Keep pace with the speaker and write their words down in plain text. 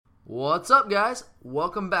What's up, guys?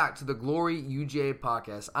 Welcome back to the Glory UGA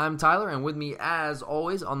podcast. I'm Tyler, and with me, as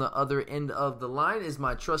always, on the other end of the line is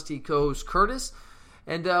my trusty co-host, Curtis.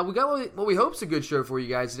 And we got what we hope is a good show for you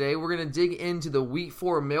guys today. We're going to dig into the Week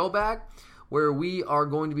 4 mailbag, where we are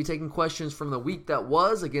going to be taking questions from the week that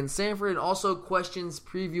was against Samford, and also questions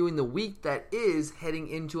previewing the week that is heading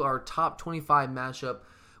into our top 25 matchup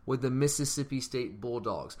with the Mississippi State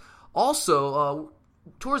Bulldogs. Also,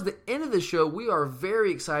 towards the end of the show, we are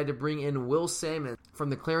very excited to bring in Will Salmon from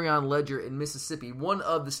the Clarion Ledger in Mississippi, one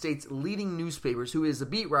of the state's leading newspapers, who is a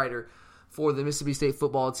beat writer for the Mississippi State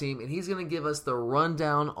football team, and he's going to give us the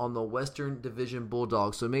rundown on the Western Division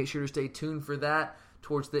Bulldogs. So make sure to stay tuned for that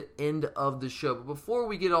towards the end of the show. But before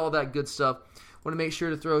we get all that good stuff, I want to make sure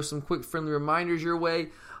to throw some quick friendly reminders your way.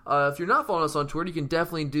 If you're not following us on Twitter, you can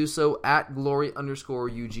definitely do so at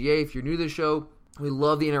glory_UGA. If you're new to the show, we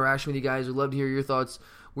love the interaction with you guys. We love to hear your thoughts.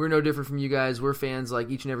 We're no different from you guys. We're fans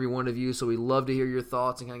like each and every one of you, so we love to hear your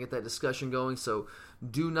thoughts and kind of get that discussion going. So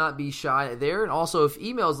do not be shy there. And also, if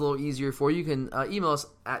email is a little easier for you, you can email us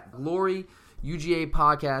at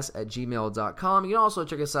gloryugapodcast@gmail.com. You can also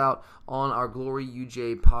check us out on our Glory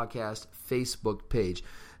UGA Podcast Facebook page.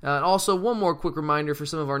 And also, one more quick reminder for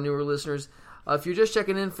some of our newer listeners. If you're just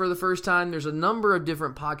checking in for the first time, there's a number of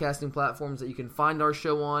different podcasting platforms that you can find our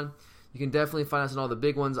show on. You can definitely find us on all the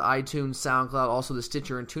big ones, iTunes, SoundCloud, also the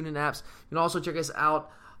Stitcher and TuneIn apps. You can also check us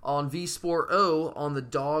out on VSport-O on the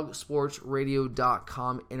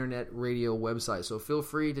dogsportsradio.com internet radio website. So feel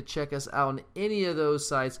free to check us out on any of those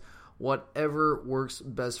sites, whatever works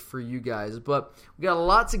best for you guys. But we got a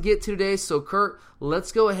lot to get to today, so Kurt,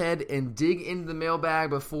 let's go ahead and dig into the mailbag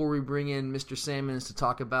before we bring in Mr. Salmons to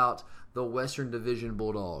talk about the Western Division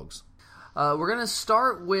Bulldogs. We're going to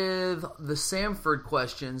start with the Samford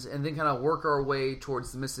questions and then kind of work our way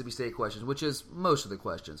towards the Mississippi State questions, which is most of the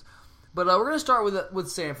questions. But we're going to start with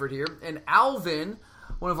Samford here. And Alvin,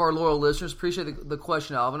 one of our loyal listeners, appreciate the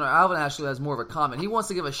question, Alvin. Alvin actually has more of a comment. He wants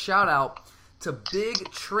to give a shout-out to Big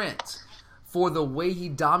Trent for the way he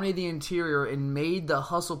dominated the interior and made the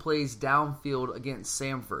hustle plays downfield against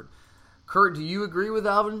Samford. Kurt, do you agree with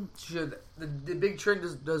Alvin? Should the Big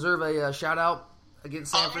Trent deserve a shout-out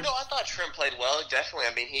against Samford? I thought Trent played well, definitely.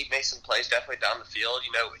 I mean, he made some plays definitely down the field,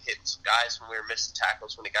 hitting some guys when we were missing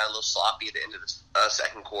tackles when it got a little sloppy at the end of the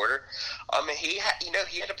second quarter. He had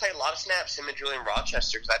to play a lot of snaps, him and Julian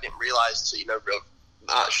Rochester, because I didn't realize,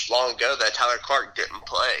 not long ago that Tyler Clark didn't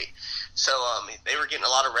play. So they were getting a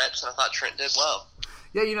lot of reps, and I thought Trent did well.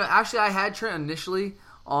 Yeah, actually I had Trent initially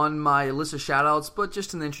on my list of shout-outs, but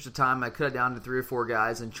just in the interest of time, I cut it down to 3 or 4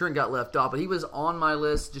 guys, and Trent got left off. But he was on my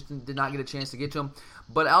list, just did not get a chance to get to him.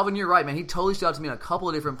 But Alvin, you're right, man. He totally stood out to me in a couple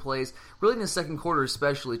of different plays, really in the second quarter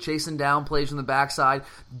especially, chasing down plays from the backside.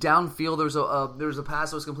 Downfield, there was a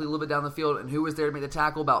pass that was completed a little bit down the field, and who was there to make the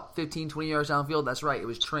tackle about 15, 20 yards downfield? That's right, it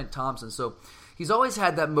was Trent Thompson. So he's always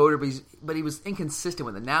had that motor, but he was inconsistent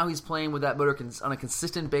with it. Now he's playing with that motor on a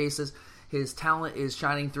consistent basis. His talent is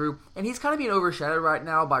shining through, and he's kind of being overshadowed right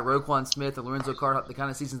now by Roquan Smith and Lorenzo Carr, the kind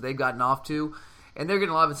of seasons they've gotten off to, and they're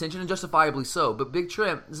getting a lot of attention, and justifiably so. But Big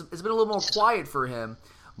Trent, it's been a little more quiet for him,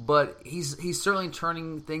 but he's certainly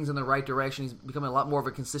turning things in the right direction. He's becoming a lot more of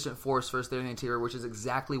a consistent force for us there in the interior, which is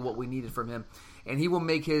exactly what we needed from him, and he will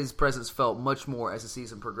make his presence felt much more as the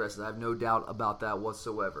season progresses. I have no doubt about that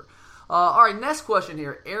whatsoever. All right, next question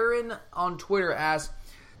here. Aaron on Twitter asks,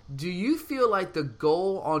 do you feel like the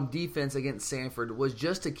goal on defense against Samford was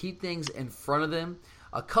just to keep things in front of them?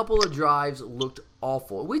 A couple of drives looked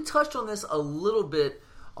awful. We touched on this a little bit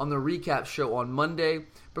on the recap show on Monday.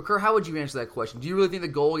 But, Kurt, how would you answer that question? Do you really think the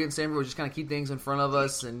goal against Samford was just kind of keep things in front of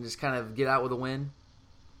us and just kind of get out with a win?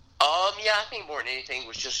 Yeah, I think more than anything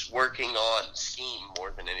was just working on scheme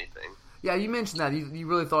more than anything. Yeah, you mentioned that. You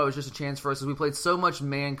really thought it was just a chance for us, because we played so much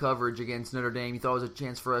man coverage against Notre Dame. You thought it was a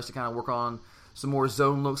chance for us to kind of work on some more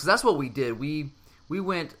zone looks. So that's what we did. We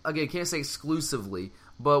went, again, can't say exclusively,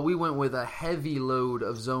 but we went with a heavy load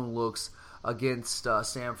of zone looks against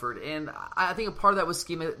Samford. And I think a part of that was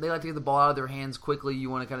scheme. They like to get the ball out of their hands quickly. You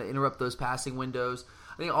want to kind of interrupt those passing windows.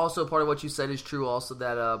 I think also part of what you said is true also,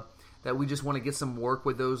 that we just want to get some work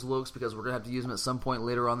with those looks because we're going to have to use them at some point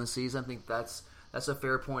later on the season. I think that's a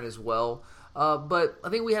fair point as well. But I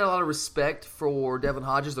think we had a lot of respect for Devin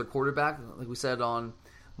Hodges, their quarterback. Like we said on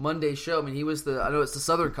Monday's show, I mean, he was I know it's the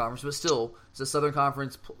Southern Conference, but still, it's the Southern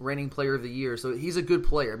Conference reigning player of the year. So he's a good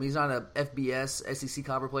player. I mean, he's not a FBS, SEC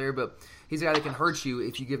conference player, but he's a guy that can hurt you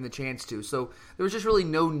if you give him the chance to. So there was just really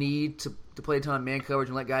no need to play a ton of man coverage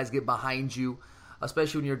and let guys get behind you.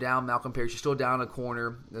 especially when you're down Malcolm Parrish. You're still down a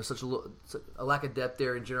corner. There's such a lack of depth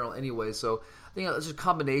there in general anyway. So I think it's a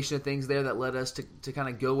combination of things there that led us to kind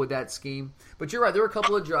of go with that scheme. But you're right. There were a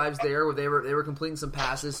couple of drives there where they were completing some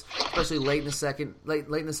passes, especially late in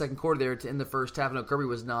the second quarter there to end the first half. I know Kirby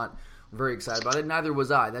was not very excited about it. Neither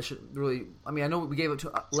was I. That should really. I mean, I know we gave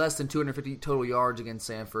up less than 250 total yards against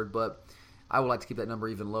Samford, but I would like to keep that number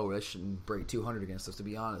even lower. That shouldn't break 200 against us, to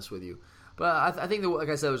be honest with you. But I think that, like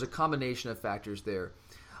I said, there's a combination of factors there.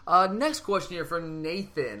 Next question here from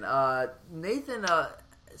Nathan. Nathan,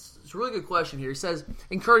 it's a really good question here. He says,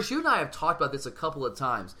 and Curtis, you and I have talked about this a couple of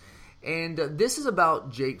times, and this is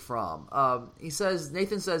about Jake Fromm.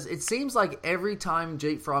 Nathan says, it seems like every time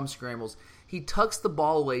Jake Fromm scrambles, he tucks the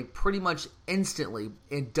ball away pretty much instantly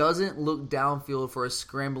and doesn't look downfield for a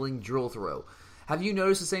scrambling drill throw. Have you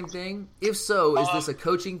noticed the same thing? If so, is this a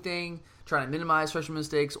coaching thing, trying to minimize freshman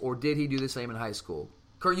mistakes, or did he do the same in high school?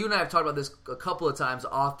 Kurt, you and I have talked about this a couple of times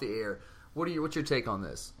off the air. What's your take on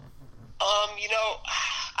this?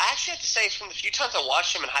 I actually have to say, from the few times I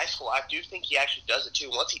watched him in high school, I do think he actually does it too.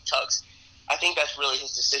 Once he tucks, I think that's really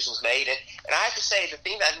his decisions made. And I have to say, the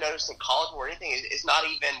thing that I've noticed in college more than anything is not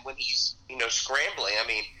even when he's, scrambling. I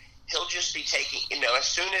mean, he'll just be taking, as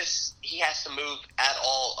soon as he has to move at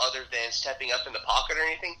all other than stepping up in the pocket or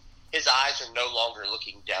anything, his eyes are no longer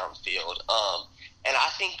looking downfield. And I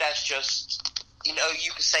think that's just,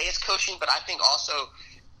 you could say it's coaching, but I think also,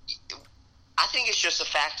 it's just a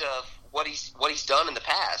fact of what he's done in the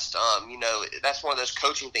past. That's one of those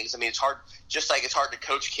coaching things. I mean, it's hard, just like it's hard to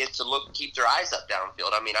coach kids to keep their eyes up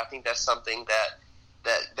downfield. I mean, I think that's something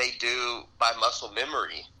that they do by muscle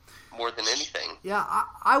memory more than anything. Yeah,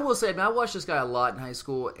 I will say, I watched this guy a lot in high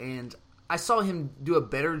school, and I saw him do a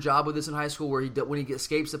better job with this in high school, where when he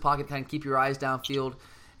escapes the pocket, kind of keep your eyes downfield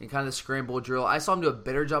and kind of the scramble drill. I saw him do a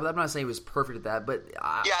better job of that. I'm not saying he was perfect at that, but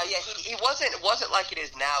he wasn't like it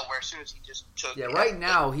is now, where as soon as he just took. Yeah, right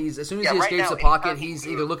now as soon as he escapes the pocket, he's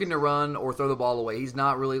either looking to run or throw the ball away. He's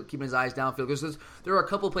not really keeping his eyes downfield, because there were a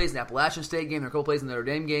couple of plays in the Appalachian State game, there were a couple of plays in the Notre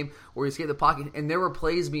Dame game where he escaped the pocket, and there were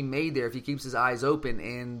plays being made there if he keeps his eyes open,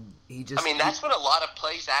 and he just. I mean, that's when a lot of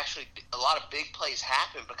big plays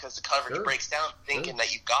happen, because the coverage breaks down, thinking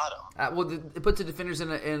that you've got them. It puts the defenders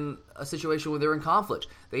in a situation where they're in conflict.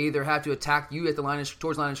 They either have to attack you at the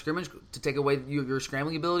towards the line of scrimmage to take away your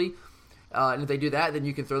scrambling ability, and if they do that, then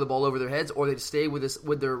you can throw the ball over their heads, or they stay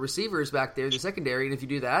with their receivers back there, the secondary, and if you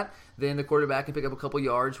do that, then the quarterback can pick up a couple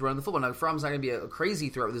yards running the football. Now, Fromm's not going to be a crazy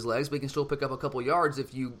threat with his legs, but he can still pick up a couple yards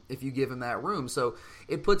if you give him that room. So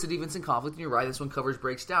it puts the defense in conflict, and you're right, that's when coverage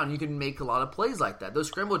breaks down. You can make a lot of plays like that. Those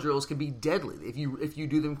scramble drills can be deadly if you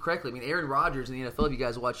do them correctly. I mean, Aaron Rodgers in the NFL, if you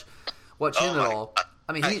guys watch him at all,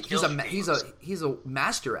 I mean, he's a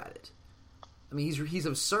master at it. I mean, he's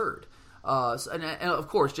absurd. And of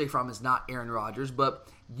course, Jake Fromm is not Aaron Rodgers, but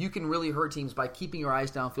you can really hurt teams by keeping your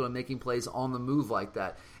eyes downfield and making plays on the move like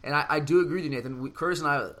that. And I do agree with you, Nathan. Curtis and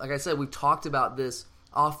I, like I said, we've talked about this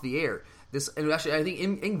off the air. And actually, I think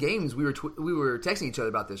in games we were texting each other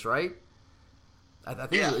about this, right? I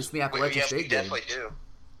think it's the Appalachian State game. Definitely do.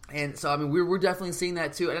 And so, I mean, we're definitely seeing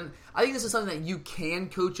that too. And I think this is something that you can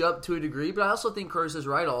coach up to a degree, but I also think Curtis is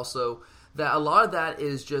right also that a lot of that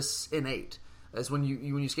is just innate. That's when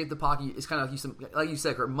you escape the pocket, it's kind of like you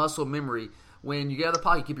said, Kurt, muscle memory. When you get out of the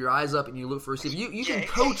pocket, you keep your eyes up and you look for a receiver. You can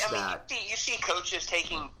coach that. You see coaches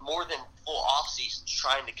taking more than full off seasons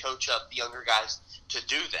trying to coach up the younger guys to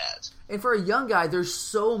do that. And for a young guy, there's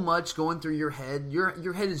so much going through your head.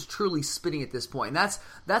 Your head is truly spinning at this point. And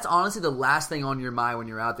that's honestly the last thing on your mind when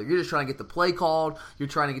you're out there. You're just trying to get the play called. You're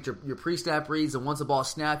trying to get your pre-snap reads. And once the ball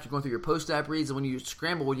snapped, you're going through your post-snap reads. And when you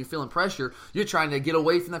scramble, when you're feeling pressure, you're trying to get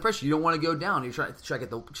away from that pressure. You don't want to go down. You're trying to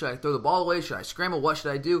should I throw the ball away? Should I scramble? What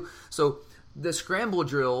should I do? So the scramble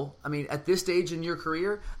drill, I mean, at this stage in your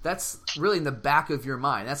career, that's really in the back of your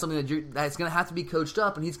mind. That's something that's going to have to be coached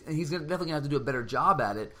up, and he's definitely going to have to do a better job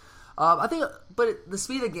at it. I think, but the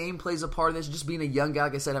speed of the game plays a part of this. Just being a young guy,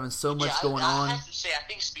 like I said, having so much going on. I have to say, I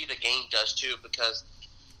think speed of the game does too, because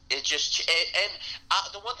it just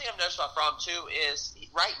the one thing I've noticed about Fromm too is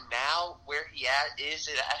right now where he is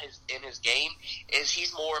in his game is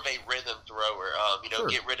he's more of a rhythm thrower. Sure.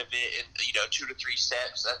 Get rid of it in 2 to 3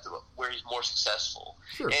 steps. That's where he's more successful.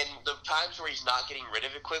 Sure. And the times where he's not getting rid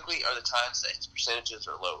of it quickly are the times that his percentages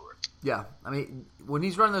are lower. Yeah, I mean, when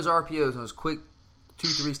he's running those RPOs and those quick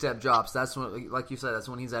 2-3 step drops, that's when, like you said, that's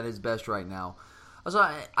when he's at his best right now. So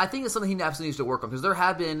I think it's something he absolutely needs to work on, because there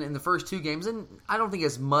have been in the first 2 games, and I don't think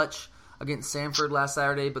as much against Samford last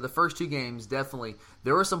Saturday, but the first 2 games, definitely,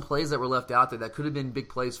 there were some plays that were left out there that could have been big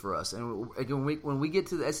plays for us. And again, when we get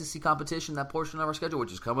to the SEC competition, that portion of our schedule,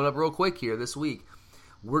 which is coming up real quick here this week,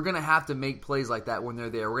 we're going to have to make plays like that when they're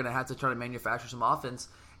there. We're going to have to try to manufacture some offense.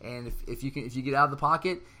 And if you get out of the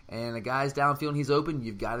pocket and a guy's downfield and he's open,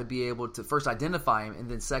 you've got to be able to first identify him, and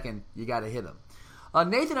then second, you got to hit him.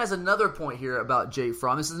 Nathan has another point here about Jake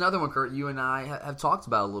Fromm. This is another one, Kurt, you and I have talked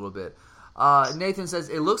about a little bit. Nathan says,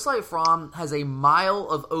 it looks like Fromm has a mile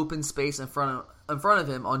of open space in front of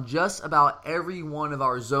him on just about every one of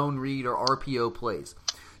our zone read or RPO plays.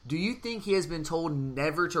 Do you think he has been told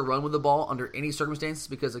never to run with the ball under any circumstances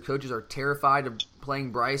because the coaches are terrified of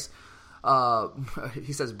playing Bryce?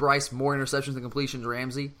 He says Bryce more interceptions than completions,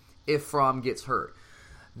 Ramsey, if Fromm gets hurt.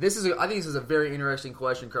 I think this is a very interesting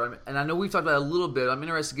question, Kurt, and I know we've talked about it a little bit. I'm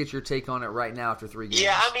interested to get your take on it right now after 3 games.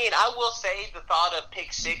 Yeah, I mean, I will say the thought of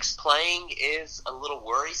pick six playing is a little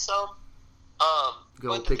worrisome.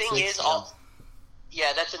 But the thing is,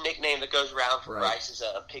 yeah, that's a nickname that goes around for Bryce, is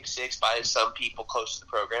a pick six by some people close to the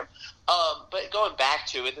program. But going back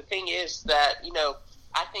to it, the thing is that,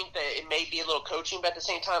 I think that it may be a little coaching, but at the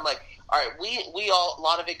same time, like, all right, a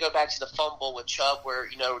lot of it go back to the fumble with Chubb where,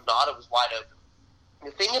 Nada was wide open. The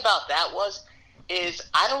thing about that is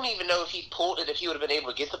I don't even know if he pulled it, if he would have been able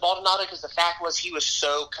to get the ball to Nada, because the fact was he was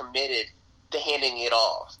so committed to handing it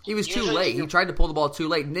off. He was too late. He tried to pull the ball too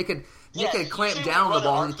late. Nick had clamped down on the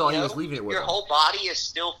ball and he thought he was leaving it with him. Your whole body is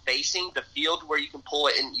still facing the field where you can pull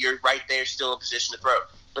it, and you're right there still in position to throw.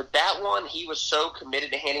 But that one, he was so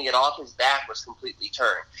committed to handing it off, his back was completely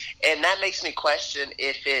turned. And that makes me question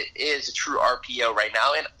if it is a true RPO right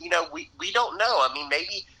now. And, we don't know. I mean,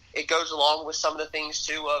 maybe it goes along with some of the things,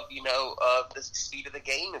 too, of the speed of the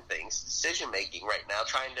game and things, decision-making right now,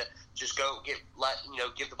 trying to just give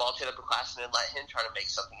the ball to the upperclassman and let him try to make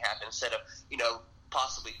something happen instead of,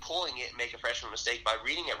 possibly pulling it and make a freshman mistake by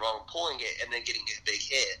reading it wrong, pulling it, and then getting a big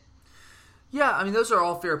hit. Yeah, I mean, those are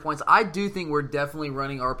all fair points. I do think we're definitely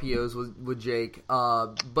running RPOs with Jake,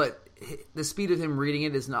 but the speed of him reading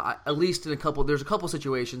it is not, at least in there's a couple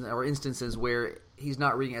situations or instances where he's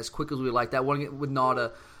not reading as quick as we like. That one with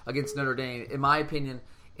Nada against Notre Dame, in my opinion,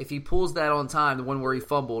 if he pulls that on time, the one where he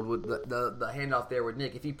fumbled with the handoff there with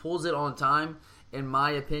Nick, if he pulls it on time, in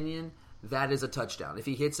my opinion, that is a touchdown. If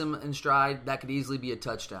he hits him in stride, that could easily be a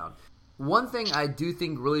touchdown. One thing I do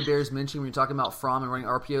think really bears mentioning when you're talking about Fromm and running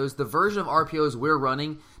RPOs, the version of RPOs we're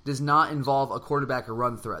running does not involve a quarterback or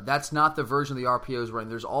run threat. That's not the version of the RPOs running.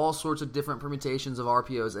 There's all sorts of different permutations of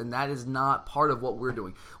RPOs, and that is not part of what we're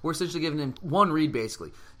doing. We're essentially giving him one read,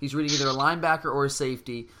 basically. He's reading either a linebacker or a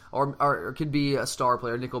safety, or it could be a star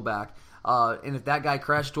player, nickelback. And if that guy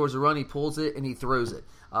crashes towards the run, he pulls it and he throws it.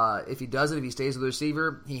 If he doesn't, if he stays with the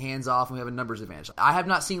receiver, he hands off and we have a numbers advantage. I have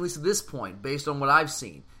not seen, at least at this point, based on what I've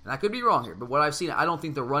seen, and I could be wrong here, but what I've seen, I don't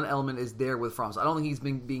think the run element is there with Fromm. So I don't think he's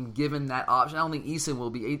being given that option. I don't think Eason will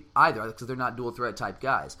be either, because they're not dual threat type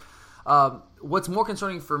guys. What's more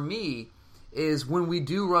concerning for me is when we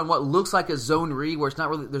do run what looks like a zone read, where it's not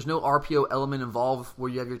really, there's no RPO element involved, where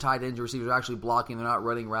you have your tight ends, your receivers are actually blocking, they're not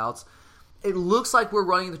running routes. It looks like we're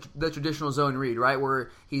running the traditional zone read, right? Where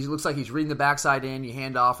he looks like he's reading the backside in, you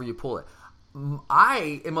hand off or you pull it.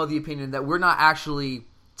 I am of the opinion that we're not actually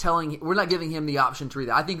we're not giving him the option to read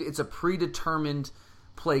that. I think it's a predetermined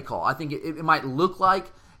play call. I think it might look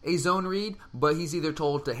like a zone read, but he's either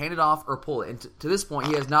told to hand it off or pull it. And to this point,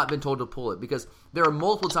 he has not been told to pull it, because there are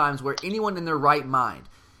multiple times where anyone in their right mind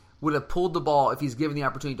would have pulled the ball if he's given the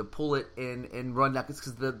opportunity to pull it and run that,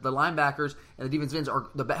 because the linebackers and the defensive ends, are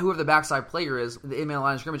whoever the backside player is, the in-man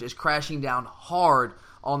line of scrimmage, is crashing down hard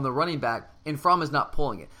on the running back, and Fromm is not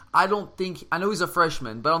pulling it. I know he's a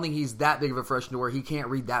freshman, but I don't think he's that big of a freshman to where he can't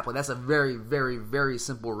read that play. That's a very, very, very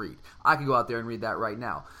simple read. I could go out there and read that right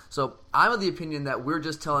now. So I'm of the opinion that we're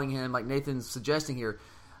just telling him, like Nathan's suggesting here,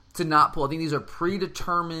 to not pull. I think these are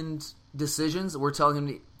predetermined decisions. We're telling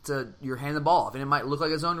him to your hand the ball off, and it might look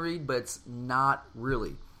like a zone read, but it's not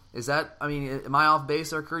really. Is that? I mean, am I off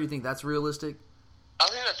base there, Kurt? Do you think that's realistic? I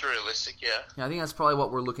think that's realistic. Yeah. I think that's probably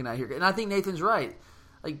what we're looking at here, and I think Nathan's right.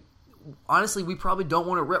 Like, honestly, we probably don't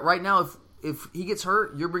want to right now. If he gets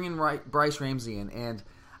hurt, you're bringing Bryce Ramsey in, and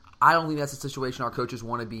I don't think that's a situation our coaches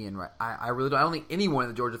want to be in. Right? I really don't. I don't think anyone in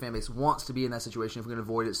the Georgia fan base wants to be in that situation if we're going to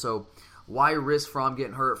avoid it. So why risk Fromm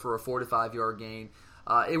getting hurt for a 4 to 5 yard gain?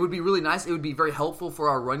 It would be really nice. It would be very helpful for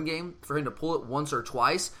our run game for him to pull it once or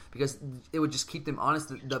twice, because it would just keep them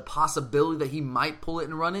honest. The possibility that he might pull it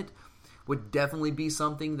and run it would definitely be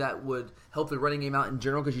something that would help the running game out in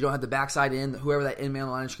general, because you don't have the backside end, whoever that in-man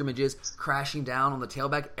line of scrimmage is, crashing down on the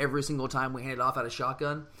tailback every single time we hand it off out of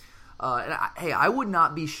shotgun. I would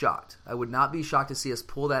not be shocked. I would not be shocked to see us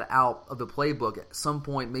pull that out of the playbook at some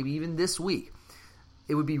point, maybe even this week.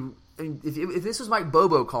 It would if this was Mike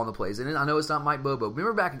Bobo calling the plays, and I know it's not Mike Bobo.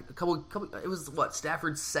 Remember back a couple it was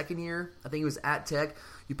Stafford's second year. I think he was at Tech.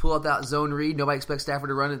 You pull out that zone read. Nobody expects Stafford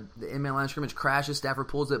to run it. The in-man line of scrimmage crashes. Stafford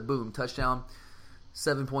pulls it. Boom, touchdown.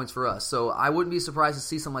 7 points for us. So I wouldn't be surprised to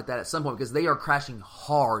see something like that at some point because they are crashing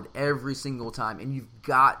hard every single time, and you've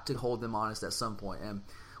got to hold them honest at some point. And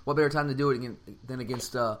what better time to do it than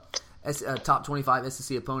against a top 25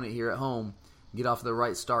 SEC opponent here at home? Get off to the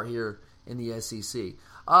right start here in the SEC.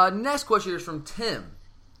 Next question is from Tim.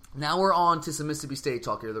 Now we're on to some Mississippi State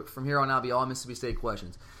talk here. From here on out, be all Mississippi State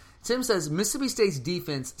questions. Tim says, Mississippi State's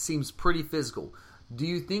defense seems pretty physical. Do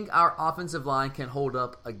you think our offensive line can hold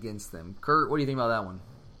up against them? Kurt, what do you think about that one?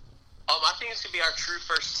 I think it's going to be our true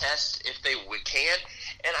first test if they can.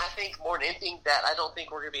 And I think more than anything that I don't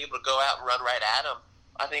think we're going to be able to go out and run right at them.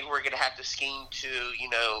 I think we're going to have to scheme to,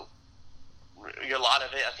 a lot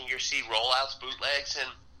of it. I think you'll see rollouts, bootlegs, and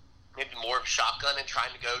maybe more of shotgun and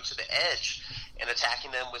trying to go to the edge and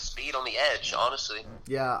attacking them with speed on the edge, honestly.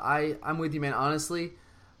 Yeah, I'm with you, man. Honestly,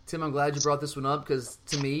 Tim, I'm glad you brought this one up because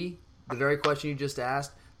to me, the very question you just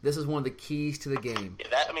asked, this is one of the keys to the game. Yeah,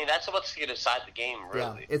 that's what's going to decide the game,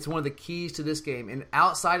 really. Yeah, it's one of the keys to this game. And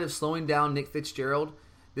outside of slowing down Nick Fitzgerald,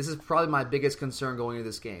 this is probably my biggest concern going into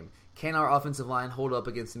this game. Can our offensive line hold up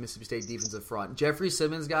against the Mississippi State defensive front? Jeffrey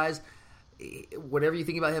Simmons, guys, whatever you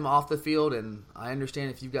think about him off the field, and I understand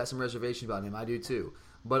if you've got some reservations about him, I do too.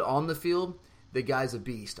 But on the field, the guy's a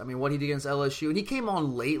beast. I mean, what he did against LSU, and he came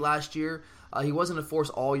on late last year. He wasn't a force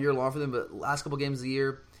all year long for them, but last couple games of the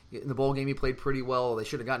year, in the bowl game, he played pretty well. They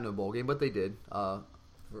should have gotten to a bowl game, but they did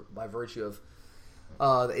by virtue of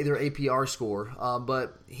their APR score.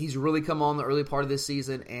 But he's really come on the early part of this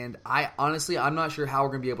season, and I'm not sure how we're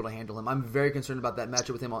going to be able to handle him. I'm very concerned about that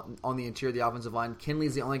matchup with him on the interior of the offensive line.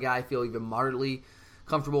 Kenley's the only guy I feel even moderately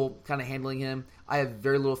comfortable kind of handling him. I have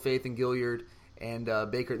very little faith in Gilliard and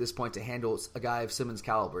Baker at this point to handle a guy of Simmons'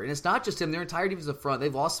 caliber. And it's not just him. Their entire defensive front,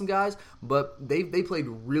 they've lost some guys, but they played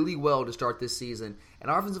really well to start this season. And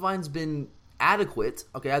our offensive line's been adequate.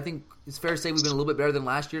 Okay, I think it's fair to say we've been a little bit better than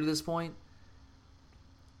last year to this point.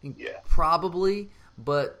 Yeah. Probably,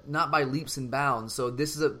 but not by leaps and bounds. So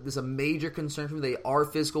this is a major concern for me. They are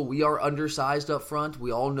physical. We are undersized up front.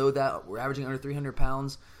 We all know that. We're averaging under 300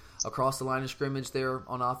 pounds across the line of scrimmage there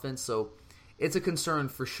on offense. So it's a concern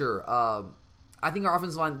for sure. I think our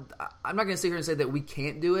offensive line, I'm not going to sit here and say that we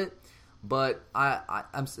can't do it, but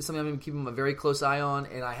I'm something I'm going to keep a very close eye on,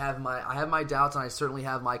 and I have my doubts, and I certainly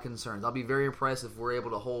have my concerns. I'll be very impressed if we're able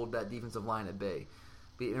to hold that defensive line at bay.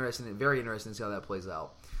 Very interesting to see how that plays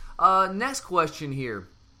out. Next question here.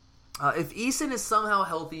 If Eason is somehow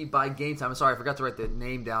healthy by game time, I'm sorry, I forgot to write the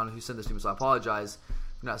name down who sent this to me, so I apologize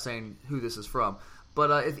for not saying who this is from.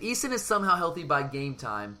 But if Eason is somehow healthy by game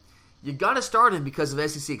time, you got to start him because of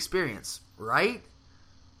SEC experience, right?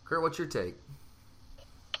 Kurt, what's your take?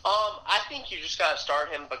 I think you just got to start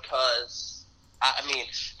him because,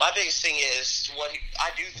 my biggest thing is I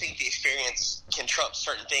do think the experience can trump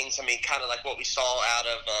certain things. I mean, kind of like what we saw out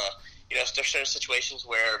of, there's certain situations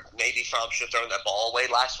where maybe Fromm should have thrown that ball away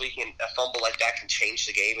last week, and a fumble like that can change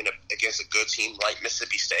the game against a good team like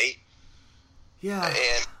Mississippi State. Yeah.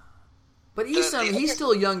 But he's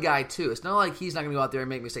still a young guy, too. It's not like he's not going to go out there and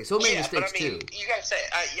make mistakes. He'll make mistakes, too. You got to say,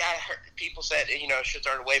 I heard people said, should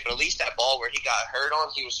throw it away, but at least that ball where he got hurt on,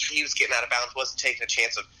 he was getting out of bounds, wasn't taking a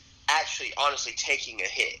chance of actually, honestly, taking a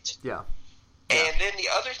hit. Yeah. And then the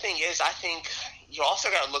other thing is, I think you also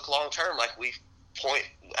got to look long-term, like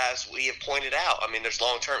as we have pointed out. I mean, there's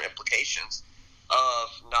long-term implications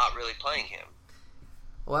of not really playing him.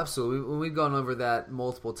 Well, absolutely. We've gone over that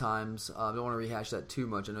multiple times. I don't want to rehash that too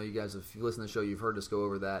much. I know you guys, if you listen to the show, you've heard us go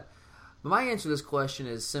over that. But my answer to this question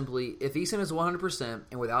is simply, if Eason is 100%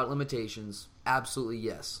 and without limitations, absolutely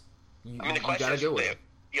yes. You got to go with it.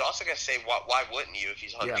 You also got to say, why wouldn't you if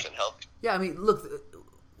he's 100% healthy? Yeah, I mean, look,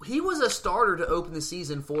 he was a starter to open the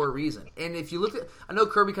season for a reason. And if you look at, I know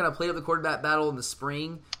Kirby kind of played up the quarterback battle in the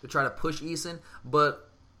spring to try to push Eason, but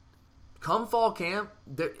come fall camp,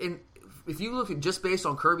 if you look at just based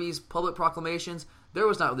on Kirby's public proclamations, there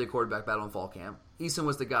was not really a quarterback battle in fall camp. Eason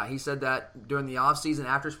was the guy. He said that during the offseason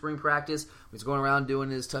after spring practice. He was going around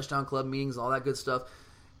doing his touchdown club meetings, all that good stuff.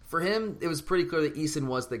 For him, it was pretty clear that Eason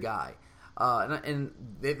was the guy. And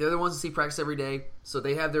they're the ones that see practice every day, so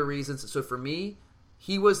they have their reasons. So for me,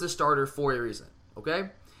 he was the starter for a reason, okay?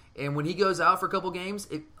 And when he goes out for a couple games,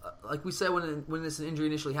 like we said when this injury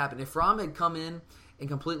initially happened, if Fromm had come in and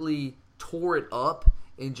completely tore it up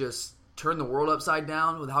and just turned the world upside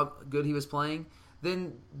down with how good he was playing,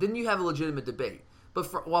 then you have a legitimate debate.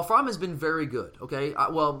 But while Fromm has been very good, okay,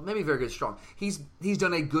 maybe very good, strong. He's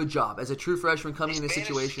done a good job as a true freshman coming in this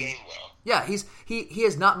situation. Well. Yeah, he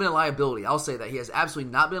has not been a liability. I'll say that he has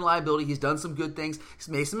absolutely not been a liability. He's done some good things. He's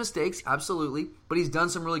made some mistakes, absolutely, but he's done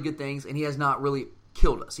some really good things, and he has not really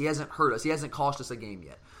killed us. He hasn't hurt us. He hasn't cost us a game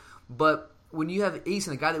yet. But when you have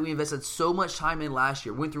Eason, a guy that we invested so much time in last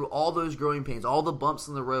year, went through all those growing pains, all the bumps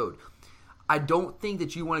in the road, I don't think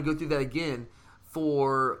that you want to go through that again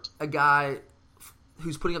for a guy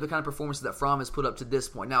who's putting up the kind of performances that Fromm has put up to this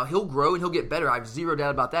point. Now, he'll grow and he'll get better. I have zero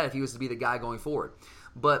doubt about that if he was to be the guy going forward.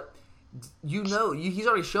 But he's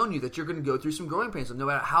already shown you that you're going to go through some growing pains. So no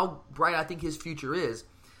matter how bright I think his future is,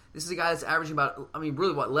 this is a guy that's averaging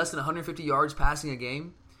less than 150 yards passing a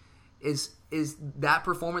game. Is that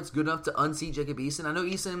performance good enough to unseat Jacob Eason? I know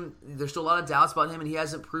Eason, there's still a lot of doubts about him, and he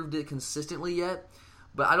hasn't proved it consistently yet.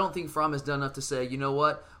 But I don't think Fromm has done enough to say, you know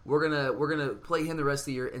what, we're gonna play him the rest of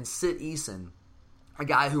the year and sit Eason, a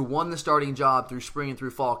guy who won the starting job through spring and through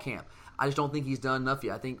fall camp. I just don't think he's done enough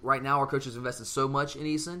yet. I think right now our coaches have invested so much in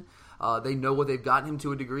Eason. They know what they've gotten him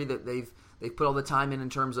to a degree that they've put all the time in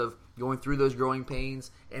terms of going through those growing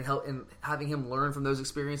pains and having him learn from those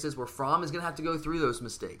experiences where Fromm is going to have to go through those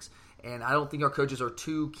mistakes. And I don't think our coaches are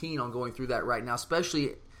too keen on going through that right now,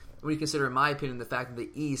 especially when you consider, in my opinion, the fact that the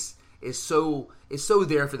East is so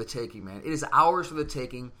there for the taking, man. It is ours for the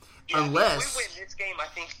taking. Yeah, unless if we win this game,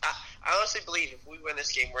 I honestly believe if we win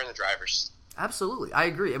this game, we're in the driver's seat. Absolutely, I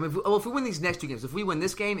agree. I mean, if we win these next two games, if we win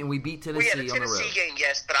this game and we beat Tennessee on the road, the Tennessee game,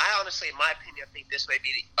 yes. But I honestly, in my opinion, I think this may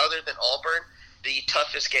be other than Auburn, the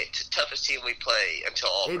toughest team we play until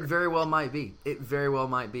Auburn. It very well might be. I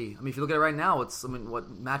mean, if you look at it right now, it's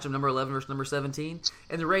matchup number 11 versus number 17,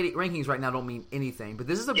 and the rankings right now don't mean anything. But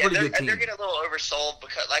this is a pretty good team. They're getting a little oversold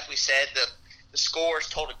because, like we said, the scores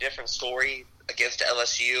told a different story against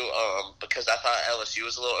LSU. Because I thought LSU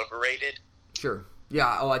was a little overrated. Sure. Yeah.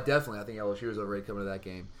 I think LSU was overrated coming to that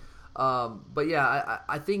game. But yeah,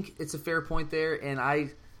 I think it's a fair point there, and I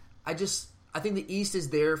think the East is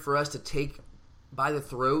there for us to take by the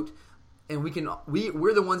throat, and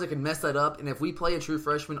we're the ones that can mess that up. And if we play a true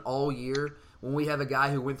freshman all year, when we have a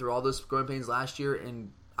guy who went through all those growing pains last year,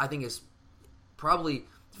 and I think is probably,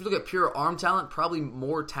 if you look at pure arm talent, probably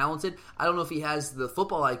more talented. I don't know if he has the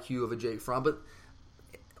football IQ of a Jake Fromm,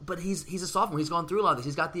 but he's a sophomore. He's gone through a lot of this.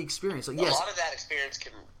 He's got the experience. So yes, a lot of that experience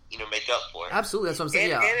can make up for it. Absolutely, that's what I'm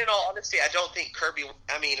saying. And in all honesty, I don't think Kirby.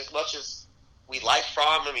 I mean, as much as we like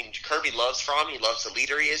Fromm, I mean, Kirby loves Fromm. He loves the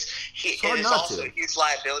leader he is. It is also a huge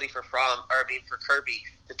liability for for Kirby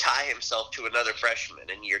to tie himself to another freshman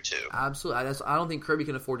in year 2. Absolutely. I don't think Kirby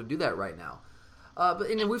can afford to do that right now. But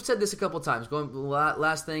we've said this a couple times. Going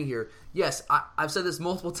last thing here. Yes, I've said this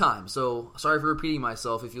multiple times, so sorry for repeating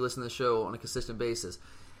myself if you listen to the show on a consistent basis.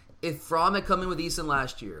 If Fromm had come in with Eason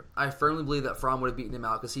last year, I firmly believe that Fromm would have beaten him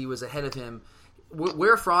out because he was ahead of him.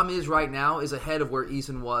 Where Fromm is right now is ahead of where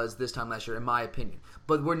Eason was this time last year, in my opinion.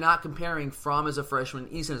 But we're not comparing Fromm as a freshman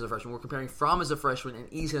and Eason as a freshman. We're comparing Fromm as a freshman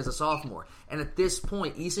and Eason as a sophomore. And at this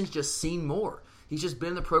point, Eason's just seen more. He's just been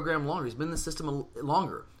in the program longer. He's been in the system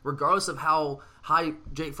longer. Regardless of how high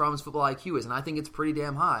Jake Fromm's football IQ is, and I think it's pretty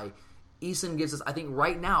damn high, Eason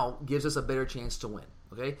right now gives us a better chance to win.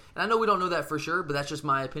 Okay? And I know we don't know that for sure, but that's just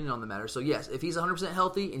my opinion on the matter. So yes, if he's 100%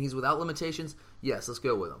 healthy and he's without limitations, yes, let's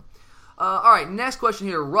go with him. All right, next question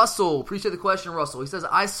here. Russell, appreciate the question, Russell. He says,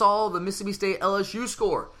 I saw the Mississippi State LSU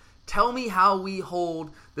score. Tell me how we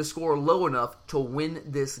hold the score low enough to win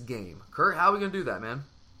this game. Kurt, how are we going to do that, man?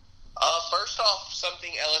 First off,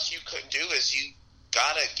 something LSU couldn't do is you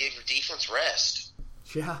got to give your defense rest.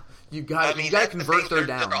 Yeah, you got to convert third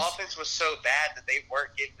downs. Their offense was so bad that they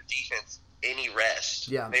weren't giving the defense any rest.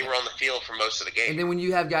 Yeah. They were on the field for most of the game. And then when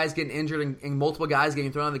you have guys getting injured and multiple guys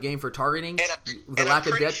getting thrown out of the game for targeting, the lack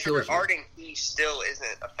of depth kills you. Arden Key still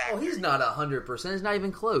isn't a factor. Oh, he's not 100%. He's not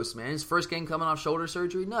even close, man. His first game coming off shoulder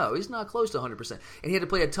surgery, no, he's not close to 100%. And he had to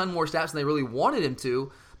play a ton more snaps than they really wanted him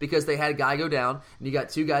to because they had a guy go down, and you got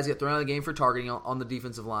 2 guys get thrown out of the game for targeting on the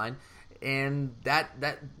defensive line, and that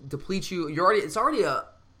depletes you. It's already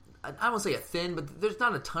I don't want to say a thin, but there's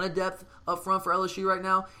not a ton of depth up front for LSU right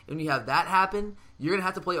now. And when you have that happen, you're going to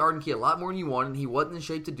have to play Arden Key a lot more than you wanted, and he wasn't in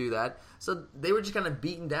shape to do that. So they were just kind of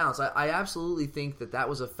beaten down. So I absolutely think that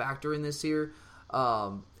was a factor in this here.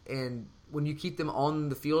 And when you keep them on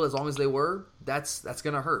the field as long as they were, that's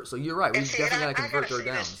going to hurt. So you're right. We definitely got to convert third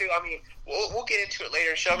downs. I mean, we'll get into it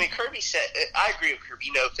later. So, I mean, Kirby said, I agree with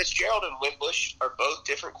Kirby. Fitzgerald and Wimbush are both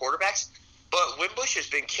different quarterbacks, but Wimbush has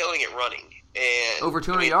been killing it running. And over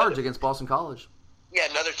 200 yards against Boston College. Yeah,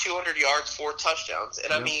 another 200 yards, 4 touchdowns.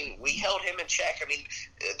 And, I mean, we held him in check. I mean,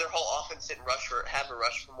 their whole offense didn't have a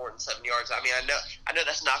rush for more than 7 yards. I mean, I know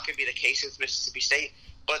that's not going to be the case with Mississippi State,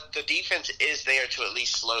 but the defense is there to at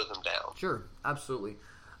least slow them down. Sure, absolutely.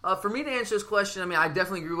 For me to answer this question, I mean, I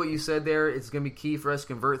definitely agree with what you said there. It's going to be key for us to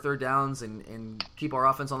convert third downs and keep our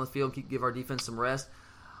offense on the field, give our defense some rest.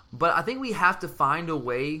 But I think we have to find a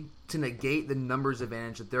way to negate the numbers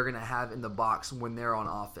advantage that they're going to have in the box when they're on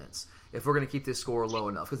offense, if we're going to keep this score low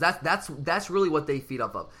enough, because that's really what they feed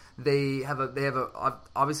off of. They have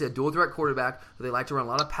obviously a dual threat quarterback who they like to run a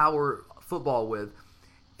lot of power football with,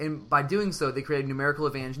 and by doing so, they create a numerical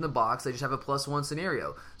advantage in the box. They just have a +1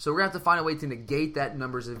 scenario. So we're going to have to find a way to negate that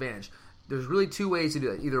numbers advantage. There's really 2 ways to do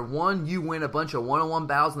it. Either one, you win a bunch of one-on-one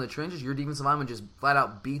battles in the trenches. Your defensive lineman just flat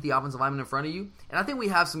out beat the offensive lineman in front of you. And I think we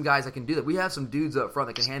have some guys that can do that. We have some dudes up front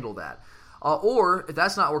that can handle that. Or if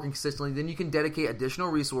that's not working consistently, then you can dedicate additional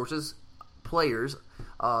resources, players,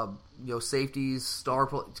 safeties,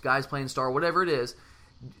 guys playing star, whatever it is,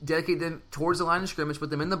 dedicate them towards the line of scrimmage, put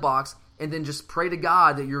them in the box, and then just pray to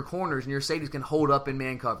God that your corners and your safeties can hold up in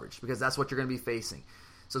man coverage, because that's what you're going to be facing.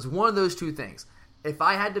 So it's one of those 2 things. If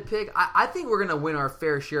I had to pick, I think we're going to win our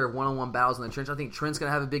fair share of one-on-one battles in the trench. I think Trent's going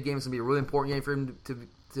to have a big game. It's going to be a really important game for him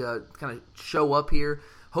to kind of show up here.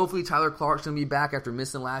 Hopefully Tyler Clark's going to be back after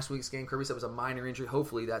missing last week's game. Kirby said it was a minor injury.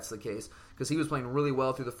 Hopefully that's the case, because he was playing really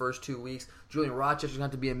well through the first 2 weeks. Julian Rochester's going to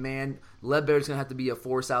have to be a man. Ledbett's going to have to be a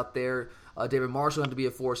force out there. David Marshall going to have to be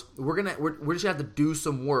a force. We're just going to have to do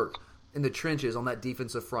some work in the trenches on that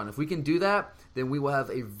defensive front. If we can do that, then we will have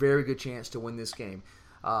a very good chance to win this game.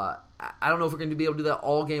 I don't know if we're going to be able to do that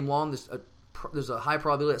all game long. There's a high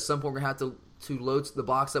probability at some point we're going to have to load the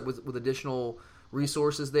box up with additional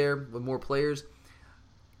resources there, with more players.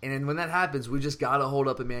 And then when that happens, we just got to hold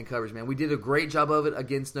up in man coverage, man. We did a great job of it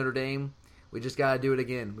against Notre Dame. We just got to do it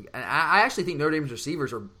again. And I actually think Notre Dame's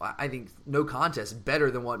receivers are, I think, no contest,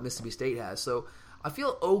 better than what Mississippi State has. So I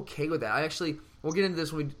feel okay with that. We'll get into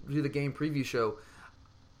this when we do the game preview show.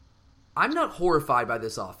 I'm not horrified by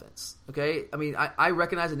this offense, okay? I mean, I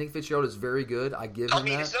recognize that Nick Fitzgerald is very good. I give him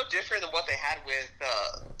that. It's no different than what they had with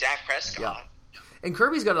Dak Prescott. Yeah. And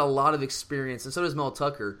Kirby's got a lot of experience, and so does Mel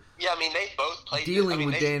Tucker. Yeah, I mean, they both played dealing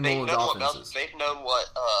with Dan Mullen's offenses. They've known what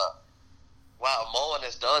Mullen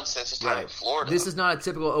has done since his time in Florida. This is not a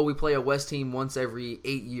typical, we play a West team once every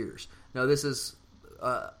 8 years. No, this is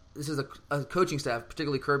a coaching staff,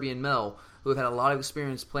 particularly Kirby and Mel, who have had a lot of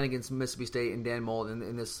experience playing against Mississippi State and Dan Mullen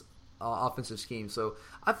in this offensive scheme. So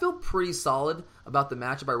I feel pretty solid about the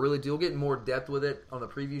matchup. I really do. We'll get more depth with it on the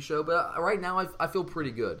preview show, but right now I feel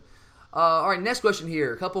pretty good. All right, next question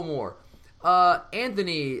here. A couple more.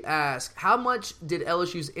 Anthony asks, how much did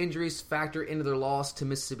LSU's injuries factor into their loss to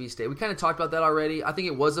Mississippi State? We kind of talked about that already. I think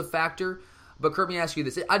it was a factor, but Kurt, let me ask you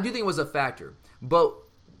this. I do think it was a factor, but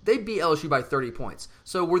they beat LSU by 30 points.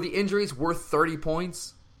 So were the injuries worth 30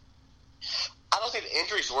 points? I don't think the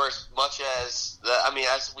injuries were as much as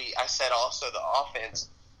I said also, the offense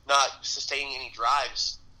not sustaining any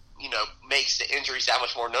drives, makes the injuries that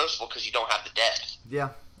much more noticeable because you don't have the depth. Yeah,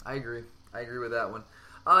 I agree. I agree with that one.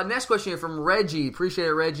 Next question here from Reggie. Appreciate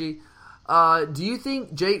it, Reggie. Do you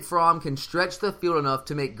think Jake Fromm can stretch the field enough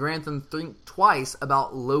to make Grantham think twice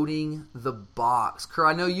about loading the box? Kerr,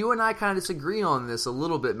 I know you and I kind of disagree on this a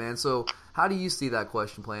little bit, man. So how do you see that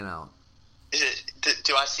question playing out?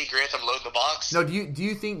 Do I see Grantham load the box? No, do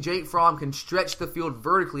you think Jake Fromm can stretch the field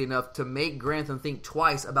vertically enough to make Grantham think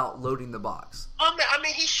twice about loading the box? I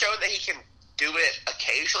mean, he showed that he can do it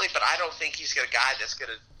occasionally, but I don't think he's a guy that's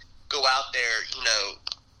going to go out there,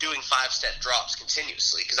 doing 5-step drops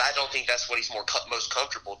continuously, because I don't think that's what he's most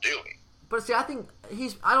comfortable doing. But see, I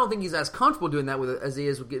don't think he's as comfortable doing that as he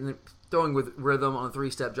is with throwing with rhythm on a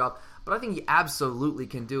 3-step drop. But I think he absolutely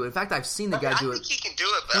can do it. In fact, I've seen the guy do it. I think he can do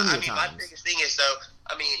it, but my biggest thing is the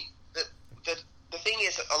thing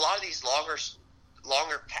is a lot of these longer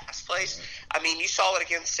pass plays. I mean, you saw it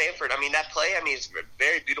against Stanford. I mean, that play. I mean, it's a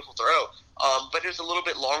very beautiful throw, but it was a little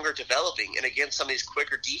bit longer developing. And against some of these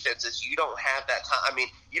quicker defenses, you don't have that time. I mean,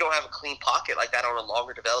 you don't have a clean pocket like that on a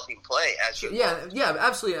longer developing play. Yeah,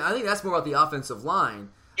 absolutely. I think that's more about the offensive line.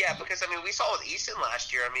 Yeah, because, we saw with Easton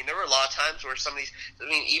last year. There were a lot of times where some of these –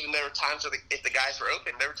 even there were times where if the guys were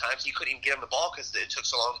open, there were times you couldn't even get him the ball because it took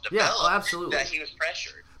so long to develop absolutely. That he was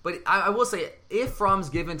pressured. But I will say, if Fromm's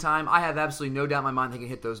given time, I have absolutely no doubt in my mind he can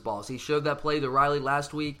hit those balls. He showed that play to Riley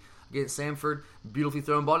last week against Samford. Beautifully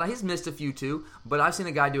thrown ball. Now, he's missed a few too, but I've seen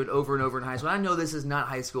a guy do it over and over in high school. I know this is not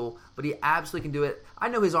high school, but he absolutely can do it. I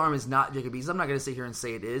know his arm is not Jacob Eason. I'm not going to sit here and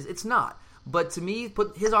say it is. It's not. But to me,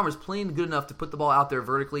 his arm is playing good enough to put the ball out there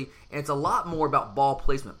vertically, and it's a lot more about ball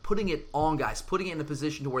placement, putting it on guys, putting it in a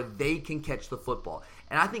position to where they can catch the football.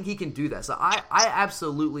 And I think he can do that. So I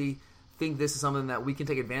absolutely think this is something that we can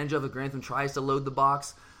take advantage of if Grantham tries to load the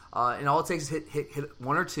box. And all it takes is hit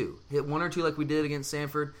one or two. Hit one or two like we did against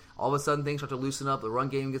Sanford. All of a sudden, things start to loosen up. The run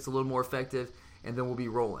game gets a little more effective, and then we'll be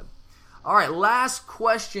rolling. All right, last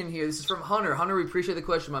question here. This is from Hunter. Hunter, we appreciate the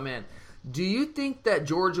question, my man. Do you think that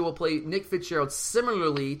Georgia will play Nick Fitzgerald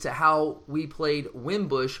similarly to how we played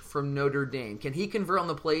Wimbush from Notre Dame? Can he convert on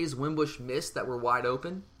the plays Wimbush missed that were wide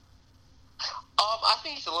open? I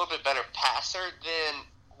think he's a little bit better passer than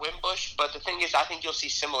Wimbush, but the thing is, I think you'll see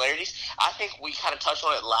similarities. I think we kind of touched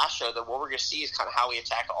on it last show that what we're going to see is kind of how we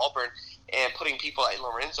attack Auburn and putting people like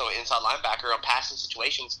Lorenzo, inside linebacker, on passing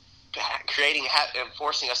situations, creating and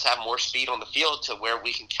forcing us to have more speed on the field to where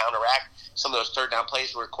we can counteract some of those third down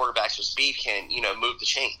plays where quarterbacks with speed can, move the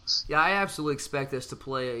chains. Yeah, I absolutely expect us to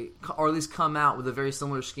play, or at least come out with a very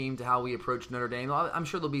similar scheme to how we approach Notre Dame. I'm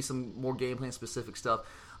sure there'll be some more game plan specific stuff,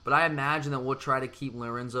 but I imagine that we'll try to keep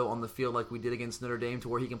Lorenzo on the field like we did against Notre Dame, to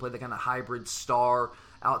where he can play the kind of hybrid star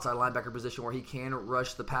outside linebacker position where he can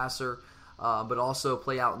rush the passer, but also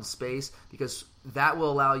play out in space, because that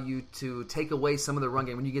will allow you to take away some of the run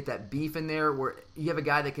game. When you get that beef in there where you have a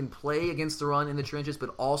guy that can play against the run in the trenches but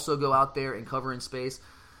also go out there and cover in space.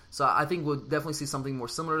 So I think we'll definitely see something more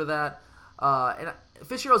similar to that. And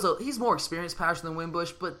Fitzgerald's he's more experienced passer than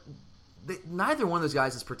Wimbush, but neither one of those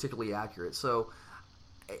guys is particularly accurate. So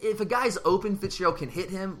if a guy's open, Fitzgerald can hit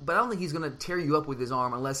him, but I don't think he's going to tear you up with his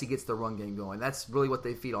arm unless he gets the run game going. That's really what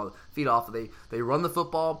they feed off of. They run the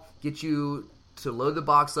football, get you to load the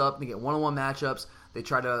box up, they get one-on-one matchups. They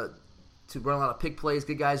try to run a lot of pick plays,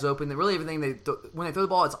 get guys open. Really everything when they throw the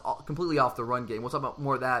ball, it's completely off the run game. We'll talk about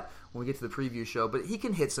more of that when we get to the preview show. But he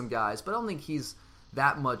can hit some guys, but I don't think he's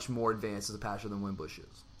that much more advanced as a passer than Wimbush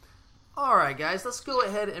is. All right, guys, let's go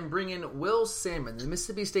ahead and bring in Will Salmon, the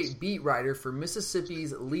Mississippi State beat writer for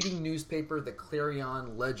Mississippi's leading newspaper, the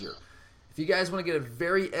Clarion Ledger. If you guys want to get a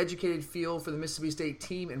very educated feel for the Mississippi State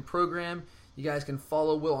team and program, you guys can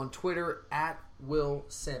follow Will on Twitter at Will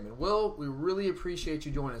Salmon. Will, we really appreciate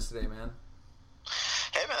you joining us today, man.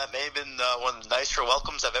 Hey, man, that may have been one of the nicer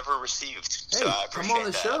welcomes I've ever received. Hey, so I appreciate come on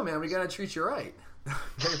the that. show, man. We got to treat you right. We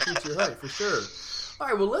got to treat you right, for sure. All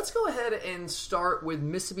right, well, let's go ahead and start with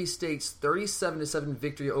Mississippi State's 37-7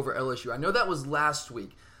 victory over LSU. I know that was last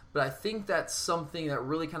week, but I think that's something that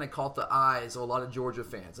really kind of caught the eyes of a lot of Georgia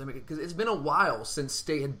fans. I mean, because it's been a while since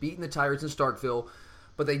State had beaten the Tigers in Starkville,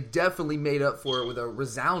 but they definitely made up for it with a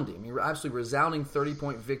absolutely resounding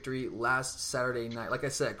 30-point victory last Saturday night. Like I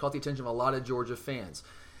said, caught the attention of a lot of Georgia fans.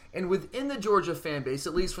 And within the Georgia fan base,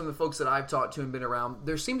 at least from the folks that I've talked to and been around,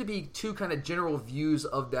 there seem to be two kind of general views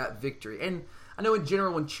of that victory. And I know in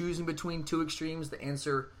general, when choosing between two extremes, the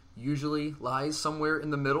answer usually lies somewhere in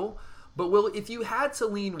the middle. But, Will, if you had to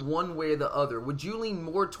lean one way or the other, would you lean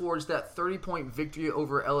more towards that 30-point victory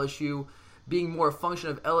over LSU being more a function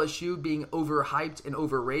of LSU being overhyped and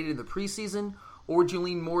overrated in the preseason, or would you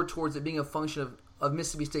lean more towards it being a function of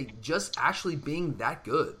Mississippi State just actually being that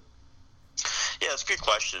good? Yeah, it's a good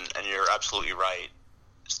question, and you're absolutely right.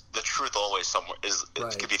 The truth always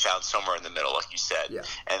can be found somewhere in the middle, like you said, yeah.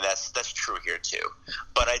 And that's true here too.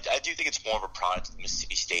 But I do think it's more of a product of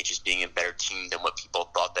Mississippi State just being a better team than what people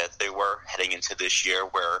thought that they were heading into this year,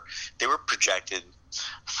 where they were projected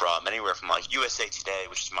from anywhere from like USA Today,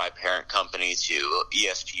 which is my parent company, to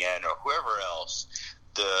ESPN or whoever else.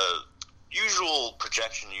 The usual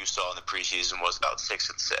projection you saw in the preseason was about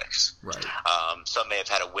 6-6. Right. Some may have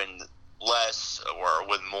had a win less or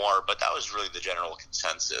win more, but that was really the general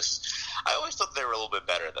consensus. I always thought they were a little bit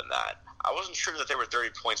better than that. I wasn't sure that they were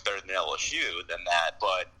 30 points better than LSU than that,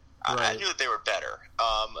 but I knew that they were better.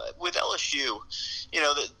 With LSU,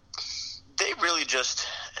 they really just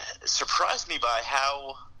surprised me by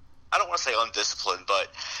how, I don't want to say undisciplined, but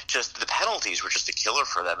just the penalties were just a killer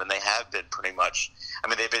for them, and they have been pretty much. I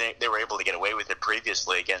mean, they were able to get away with it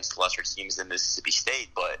previously against lesser teams than Mississippi State,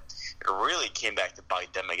 but it really came back to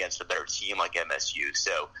bite them against a better team like MSU.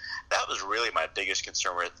 So that was really my biggest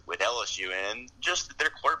concern with LSU and just their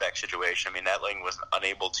quarterback situation. I mean, Etling was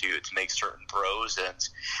unable to make certain throws, and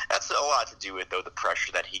that's a lot to do with, though, the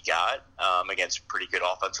pressure that he got against a pretty good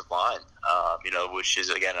offensive line, which is,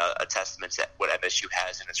 again, a testament to what MSU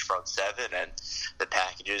has in its front seven and the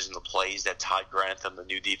packages and the plays that Todd Grantham, the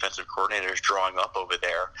new defensive coordinator, is drawing up over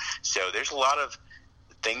there. So there's a lot of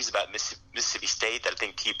things about Mississippi State that I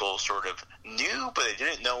think people sort of knew, but they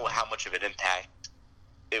didn't know how much of an impact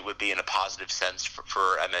it would be in a positive sense for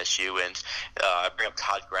MSU. And I bring up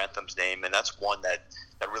Todd Grantham's name, and that's one that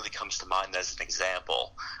really comes to mind as an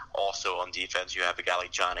example. Also on defense, you have a guy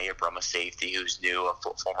like John Abram, a safety who's new, a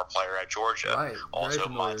former player at Georgia. Right. Also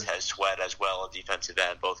Montez Sweat as well, a defensive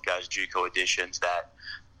end. Both guys JUCO additions that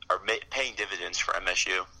are paying dividends for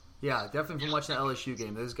MSU. Yeah, definitely from watching the LSU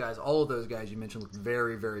game, those guys, all of those guys you mentioned look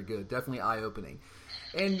very, very good. Definitely eye-opening.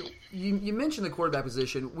 And you mentioned the quarterback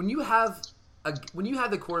position. When you have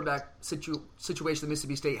the quarterback situation that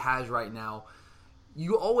Mississippi State has right now,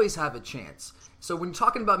 you always have a chance. So when you're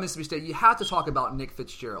talking about Mississippi State, you have to talk about Nick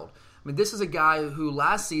Fitzgerald. I mean, this is a guy who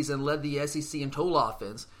last season led the SEC in total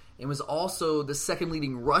offense and was also the second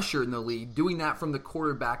leading rusher in the league, doing that from the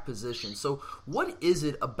quarterback position. So what is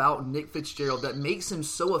it about Nick Fitzgerald that makes him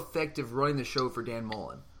so effective running the show for Dan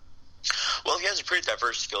Mullen? Well, he has a pretty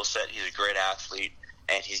diverse skill set. He's a great athlete,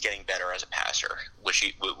 and he's getting better as a passer,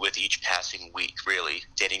 with each passing week, really,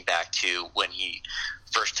 dating back to when he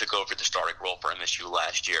first took over the starting role for MSU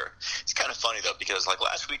last year. It's kind of funny, though, because like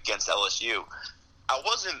last week against LSU, I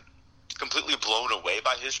wasn't completely blown away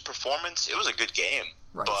by his performance. It was a good game.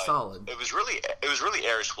 Right, but solid. It was really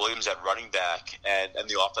Aris Williams at running back and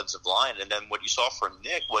the offensive line, and then what you saw from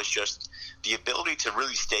Nick was just the ability to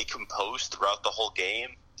really stay composed throughout the whole game,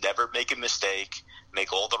 never make a mistake,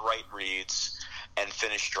 make all the right reads, and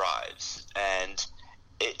finish drives. And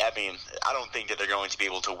I don't think that they're going to be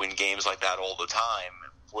able to win games like that all the time.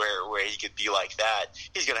 Where he could be like that,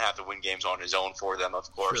 he's going to have to win games on his own for them, of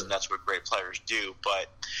course, sure. And that's what great players do. But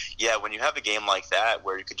yeah, when you have a game like that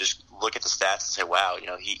where you could just look at the stats and say, wow,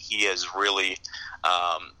 he has really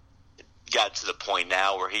got to the point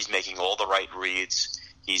now where he's making all the right reads.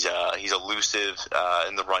 He's elusive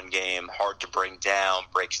in the run game, hard to bring down,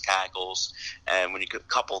 breaks tackles, and when you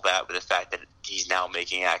couple that with the fact that he's now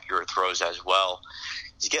making accurate throws as well,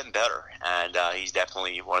 he's getting better, and he's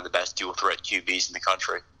definitely one of the best dual-threat QBs in the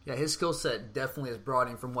country. Yeah, his skill set definitely is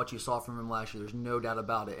broadening from what you saw from him last year. There's no doubt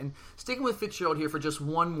about it. And sticking with Fitzgerald here for just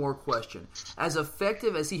one more question. As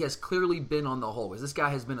effective as he has clearly been on the whole, because this guy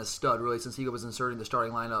has been a stud really since he was inserted in the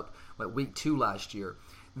starting lineup week 2 last year,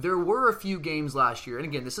 there were a few games last year, and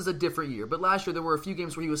again, this is a different year, but last year there were a few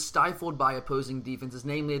games where he was stifled by opposing defenses,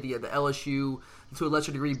 namely the LSU, to a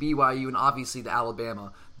lesser degree BYU, and obviously the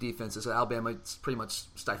Alabama defenses. So Alabama pretty much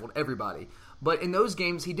stifled everybody. But in those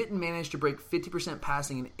games, he didn't manage to break 50%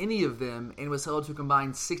 passing in any of them and was held to a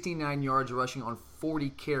combined 69 yards rushing on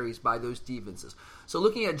 40 carries by those defenses. So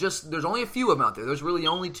looking at there's only a few of them out there. There's really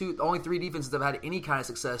only 3 defenses that have had any kind of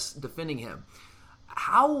success defending him.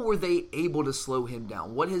 How were they able to slow him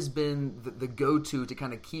down? What has been the go-to to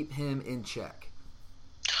kind of keep him in check?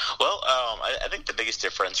 Well, I think the biggest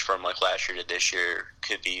difference from like last year to this year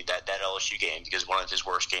could be that LSU game, because one of his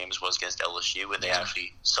worst games was against LSU, and they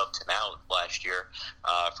actually subbed him out last year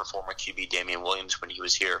for former QB Damian Williams when he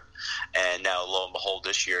was here. And now, lo and behold,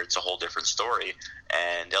 this year it's a whole different story,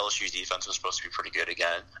 and LSU's defense was supposed to be pretty good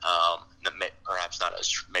again. Perhaps not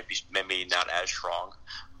maybe not as strong.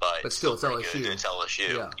 But still, it's LSU. Good. It's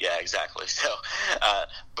LSU. Yeah, exactly. So,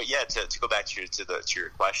 but yeah, to go back to your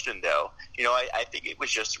question, though, I think it was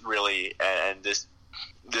just really, and this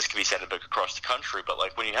can be said across the country, but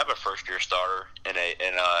like when you have a first year starter in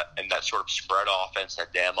that sort of spread offense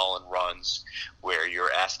that Dan Mullen runs, where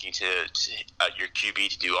you're asking your QB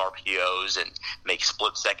to do RPOs and make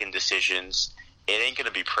split second decisions, it ain't going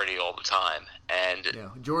to be pretty all the time. And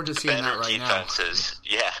Georgia's seeing that right now.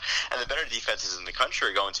 And the better defenses in the country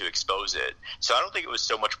are going to expose it. So I don't think it was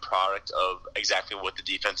so much product of exactly what the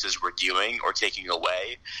defenses were doing or taking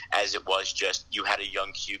away, as it was just you had a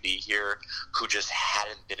young QB here who just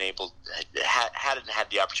hadn't had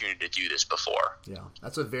the opportunity to do this before. Yeah,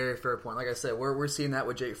 that's a very fair point. Like I said, we're seeing that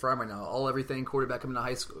with Jake Fromm right now. Everything quarterback coming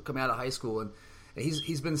out of high school, and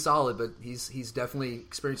he's been solid, but he's definitely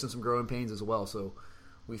experiencing some growing pains as well. So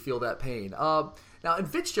we feel that pain. Now, in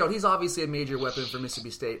Fitzgerald, he's obviously a major weapon for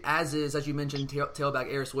Mississippi State, as you mentioned,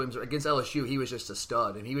 tailback Aris Williams. Against LSU, he was just a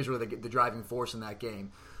stud, and he was really the driving force in that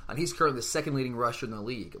game. And he's currently the second leading rusher in the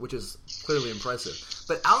league, which is clearly impressive.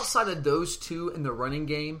 But outside of those two in the running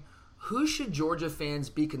game, who should Georgia fans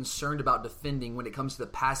be concerned about defending when it comes to the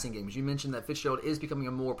passing game? As you mentioned that Fitzgerald is becoming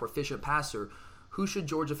a more proficient passer. Who should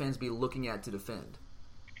Georgia fans be looking at to defend?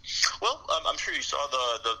 Well, I'm sure you saw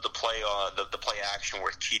the play action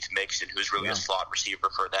where Keith Mixon, who's really a slot receiver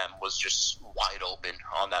for them, was just wide open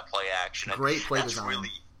on that play action. Great play design.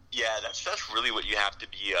 Yeah, that's really what you have to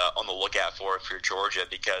be on the lookout for if you're Georgia,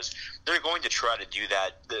 because they're going to try to do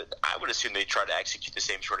that. I would assume they try to execute the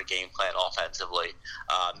same sort of game plan offensively,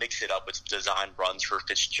 mix it up with design runs for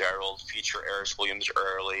Fitzgerald, feature Aris Williams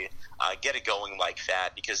early, get it going like that,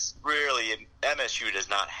 because really MSU does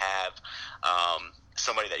not have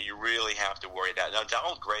somebody that you really have to worry about. Now,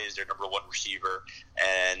 Donald Gray is their number one receiver,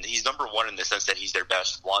 and he's number one in the sense that he's their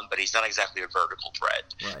best one, but he's not exactly a vertical threat.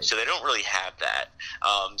 Right. So they don't really have that.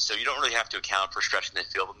 So you don't really have to account for stretching the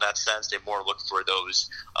field in that sense. They more look for those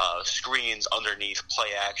screens underneath, play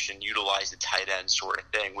action, utilize the tight end sort of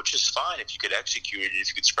thing, which is fine if you could execute it, if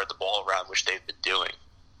you could spread the ball around, which they've been doing.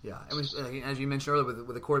 Yeah, and as you mentioned earlier,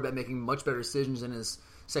 with a quarterback making much better decisions in his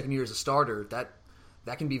second year as a starter,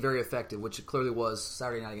 that can be very effective, which it clearly was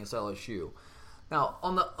Saturday night against LSU. Now,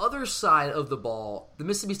 on the other side of the ball, the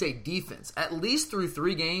Mississippi State defense, at least through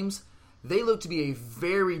 3 games, they look to be a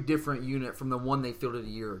very different unit from the one they fielded a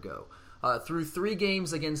year ago. Through 3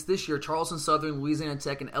 games against this year, Charleston Southern, Louisiana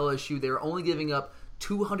Tech, and LSU, they were only giving up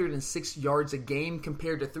 206 yards a game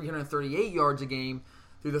compared to 338 yards a game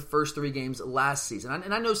through the first 3 games last season.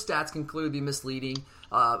 And I know stats can clearly be misleading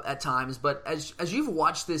at times, but as you've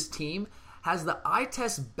watched this team, has the eye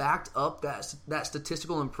test backed up that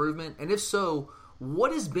statistical improvement? And if so,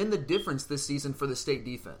 what has been the difference this season for the state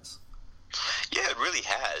defense? Yeah, it really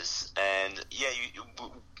has. And yeah,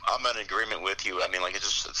 I'm in agreement with you. I mean, like,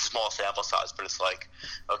 it's a small sample size, but it's like,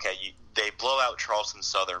 okay, they blow out Charleston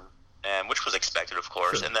Southern, and which was expected, of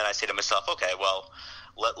course. Sure. And then I say to myself, okay, well,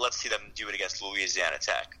 let's see them do it against Louisiana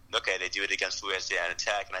Tech. Okay, they do it against Louisiana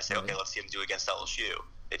Tech, and I say, okay, let's see them do it against LSU.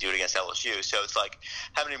 They do it against LSU. So it's like,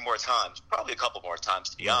 how many more times? Probably a couple more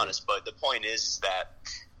times, to be honest. But the point is that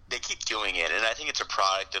they keep doing it, and I think it's a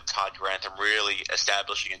product of Todd Grantham really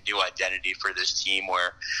establishing a new identity for this team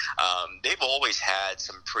where they've always had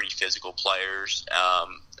some pretty physical players,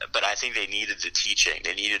 but I think they needed the teaching.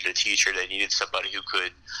 They needed a teacher. They needed somebody who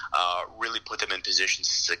could really put them in positions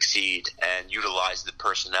to succeed and utilize the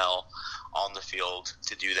personnel on the field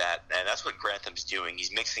to do that, and that's what Grantham's doing.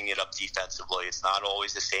 He's mixing it up defensively. It's not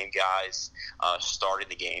always the same guys starting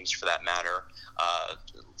the games, for that matter,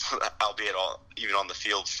 albeit even on the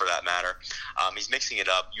field, for that matter. He's mixing it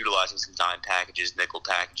up, utilizing some dime packages, nickel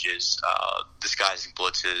packages, disguising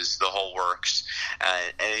blitzes, the whole works,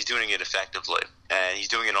 and he's doing it effectively. And he's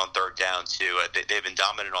doing it on third down, too. They've been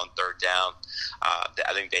dominant on third down.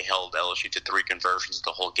 I think they held LSU to 3 conversions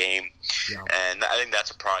the whole game. Yeah. And I think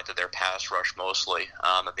that's a product of their pass rush mostly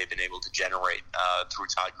that they've been able to generate through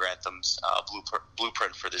Todd Grantham's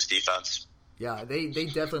blueprint for this defense. Yeah, they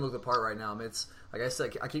definitely look the part right now. I mean, it's like I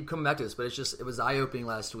said, I keep coming back to this, but it was eye-opening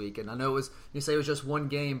last week. And I know you say it was just 1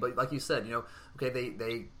 game, but like you said, okay,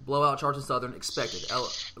 they blow out Charleston Southern, expected.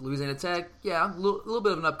 Louisiana Tech, yeah, a little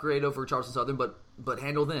bit of an upgrade over Charleston Southern, but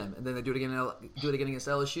handle them. And then they do it again against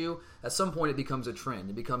LSU. At some point, it becomes a trend.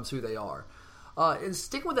 It becomes who they are. And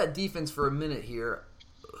sticking with that defense for a minute here,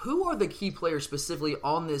 who are the key players specifically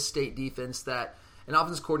on this state defense that an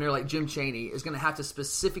offensive coordinator like Jim Chaney is going to have to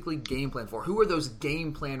specifically game plan for? Who are those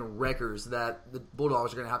game plan wreckers that the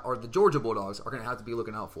Bulldogs are going to have, or the Georgia Bulldogs are going to have to be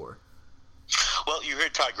looking out for? Well, you hear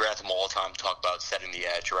Todd Grantham all the time talk about setting the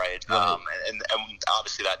edge, right? And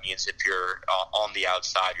obviously that means if you're on the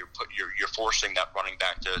outside, you're forcing that running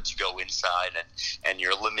back to go inside, and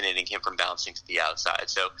you're eliminating him from bouncing to the outside.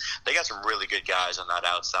 So they got some really good guys on that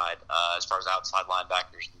outside. As far as outside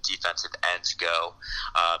linebackers and defensive ends go,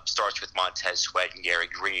 starts with Montez Sweat and Gary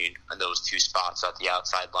Green, and those 2 spots at the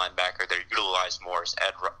outside linebacker. They're utilized more as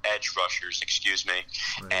edge rushers, right.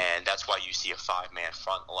 And that's why you see a 5-man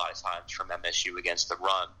front a lot of times from MSU against the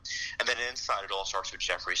run. And then inside, it all starts with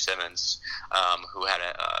Jeffrey Simmons, who had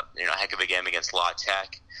a heck of a game against La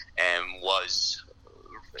Tech, and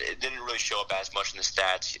it didn't really show up as much in the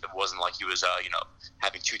stats. It wasn't like he was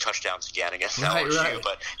having 2 touchdowns again against LSU,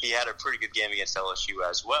 but he had a pretty good game against LSU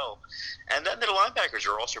as well. And then the linebackers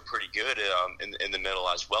are also pretty good in the middle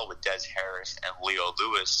as well, with Des Harris and Leo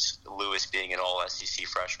Lewis. Lewis being an all-SEC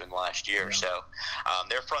freshman last year. Yeah. So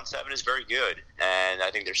their front 7 is very good, and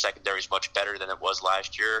I think their secondary is much better than it was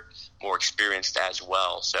last year, more experienced as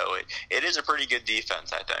well. So it is a pretty good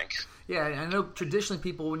defense, I think. Yeah, I know traditionally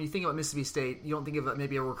people, when you think about Mississippi State, you don't think of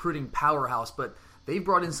maybe a recruiting powerhouse, but they've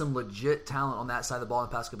brought in some legit talent on that side of the ball in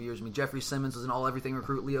the past couple of years. I mean, Jeffrey Simmons was an all-everything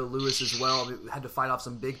recruit. Leo Lewis as well. Had to fight off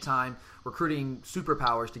some big-time recruiting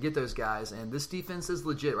superpowers to get those guys, and this defense is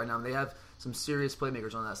legit right now. They have some serious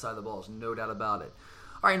playmakers on that side of the ball, so no doubt about it.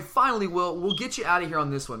 All right, and finally, we'll get you out of here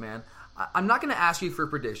on this one, man. I'm not going to ask you for a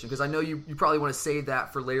prediction because I know you probably want to save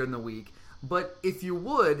that for later in the week, but if you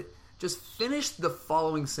would, just finish the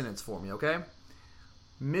following sentence for me, okay?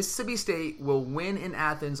 Mississippi State will win in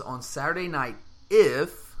Athens on Saturday night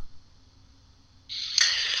if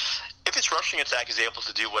its rushing attack is able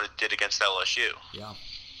to do what it did against LSU. Yeah,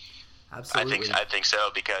 absolutely. I think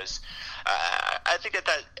so because I think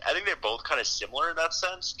they're both kind of similar in that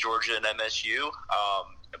sense, Georgia and MSU.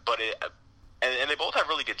 And they both have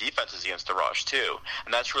really good defenses against the rush too,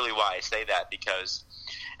 and that's really why I say that, because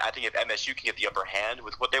I think if MSU can get the upper hand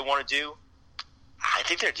with what they want to do, I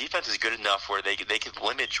think their defense is good enough where they can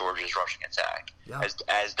limit Georgia's rushing attack. Yeah.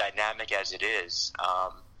 As dynamic as it is.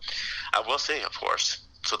 I will say, of course.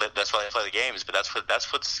 So that's why they play the games, but that's what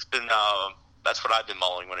I've been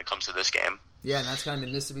mulling when it comes to this game. Yeah, and that's kind of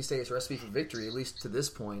been Mississippi State's recipe for victory, at least to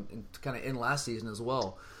this point, and kind of in last season as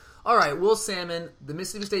well. All right, Will Salmon, the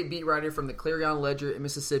Mississippi State beat writer from the Clarion Ledger in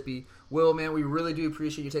Mississippi. Will, man, we really do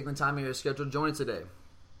appreciate you taking the time in your schedule to join us today.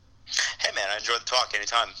 Hey, man, I enjoyed the talk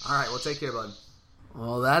anytime. All right, well, take care, bud.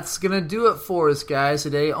 Well, that's going to do it for us, guys,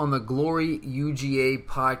 today on the Glory UGA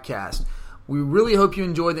podcast. We really hope you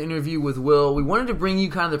enjoyed the interview with Will. We wanted to bring you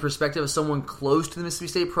kind of the perspective of someone close to the Mississippi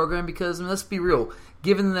State program because, I mean, let's be real,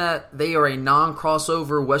 given that they are a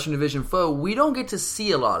non-crossover Western Division foe, we don't get to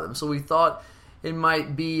see a lot of them. So we thought it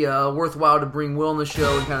might be worthwhile to bring Will on the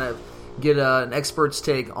show and kind of get an expert's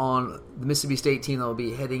take on the Mississippi State team that will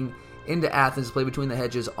be heading into Athens to play Between the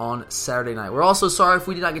Hedges on Saturday night. We're also sorry if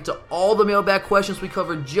we did not get to all the mailbag questions. We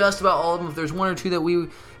covered just about all of them. If there's one or two that we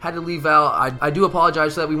had to leave out, I do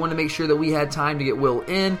apologize for that. We wanted to make sure that we had time to get Will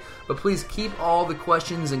in. But please keep all the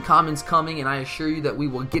questions and comments coming, and I assure you that we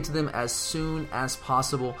will get to them as soon as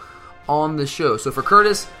possible on the show. So for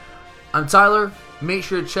Curtis, I'm Tyler. Make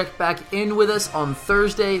sure to check back in with us on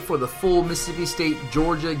Thursday for the full Mississippi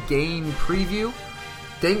State-Georgia game preview.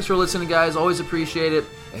 Thanks for listening, guys. Always appreciate it.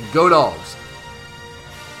 And go Dogs!